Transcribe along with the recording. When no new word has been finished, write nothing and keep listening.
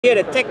Here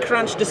at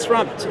TechCrunch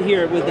Disrupt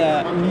here with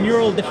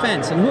Neural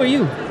Defense. And who are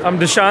you? I'm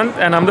Dishant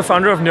and I'm the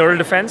founder of Neural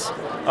Defense.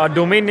 Our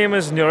domain name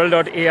is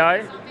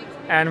neural.ai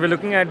and we're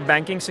looking at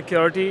banking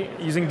security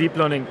using deep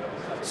learning.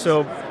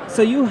 So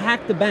you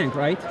hacked the bank,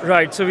 right?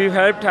 Right, so we've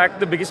helped hack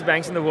the biggest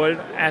banks in the world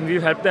and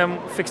we've helped them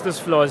fix those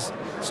flaws.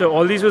 So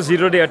all these were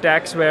zero-day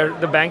attacks where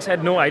the banks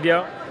had no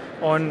idea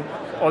on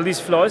all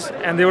these flaws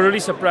and they were really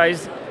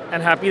surprised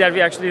and happy that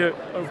we actually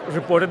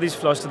reported these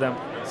flaws to them.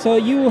 So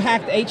you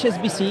hacked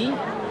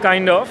HSBC?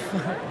 Kind of.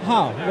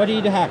 How? What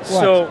did you hack? What?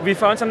 So we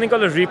found something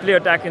called a replay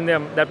attack in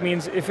them. That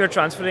means if you're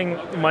transferring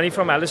money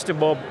from Alice to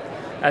Bob,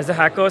 as the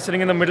hacker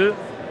sitting in the middle,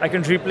 I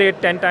can replay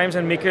it 10 times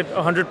and make it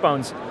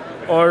 £100.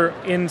 Or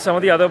in some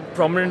of the other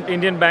prominent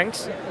Indian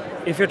banks,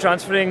 if you're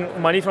transferring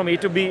money from A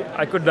to B,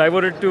 I could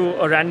divert it to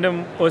a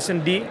random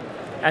person D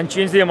and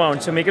change the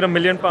amount. So make it £1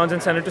 million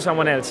and send it to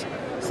someone else.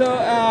 So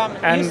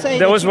and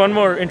there was one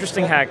more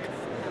interesting hack.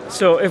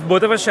 So if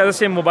both of us share the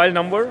same mobile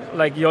number,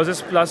 like yours is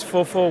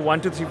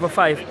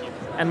 +44123445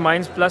 and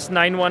mine's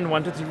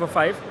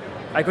 +91123445,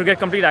 I could get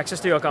complete access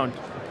to your account.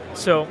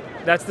 So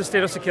that's the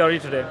state of security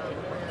today.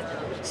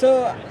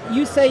 So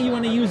you say you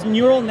want to use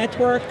neural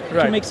network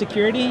Right. to make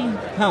security?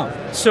 How?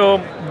 So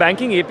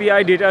banking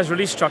API data is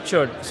really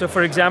structured. So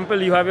for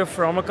example, you have your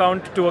from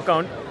account to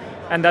account,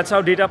 and that's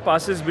how data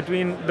passes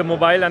between the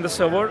mobile and the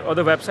server or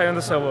the website and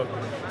the server.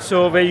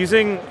 So we're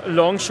using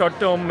long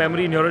short-term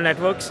memory neural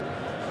networks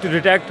to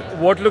detect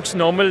what looks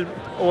normal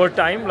over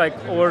time, like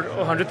over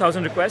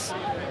 100,000 requests,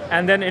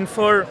 and then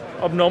infer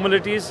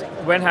abnormalities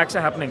when hacks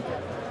are happening.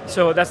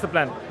 So that's the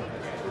plan.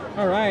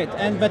 All right,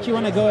 but you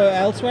want to go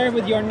elsewhere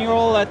with your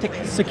neural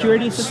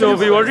security system? So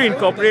we already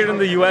incorporated in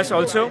the US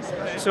also.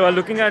 So we're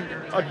looking at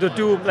the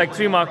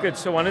three markets.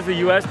 So one is the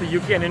US, the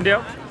UK, and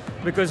India,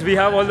 because we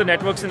have all the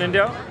networks in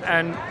India.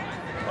 And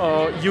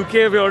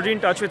UK, we're already in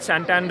touch with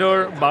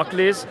Santander,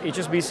 Barclays,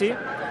 HSBC,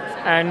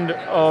 and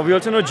we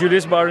also know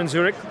Julius Baer in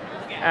Zurich.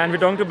 And we're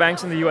talking to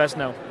banks in the US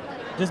now.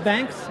 Just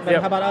banks? But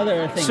Yep. how about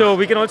other things? So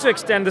we can also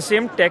extend the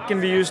same tech can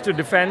be used to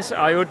defense,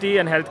 IoT,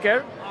 and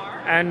healthcare,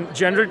 and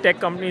general tech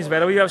companies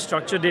wherever you have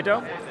structured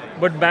data.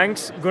 But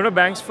banks, going to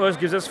banks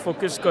first gives us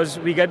focus because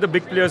we get the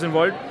big players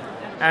involved,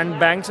 and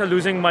banks are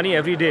losing money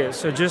every day.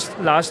 So just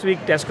last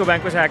week, Tesco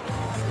Bank was hacked.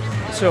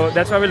 So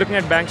that's why we're looking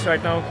at banks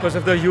right now because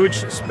of the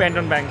huge spend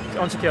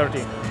on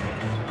security.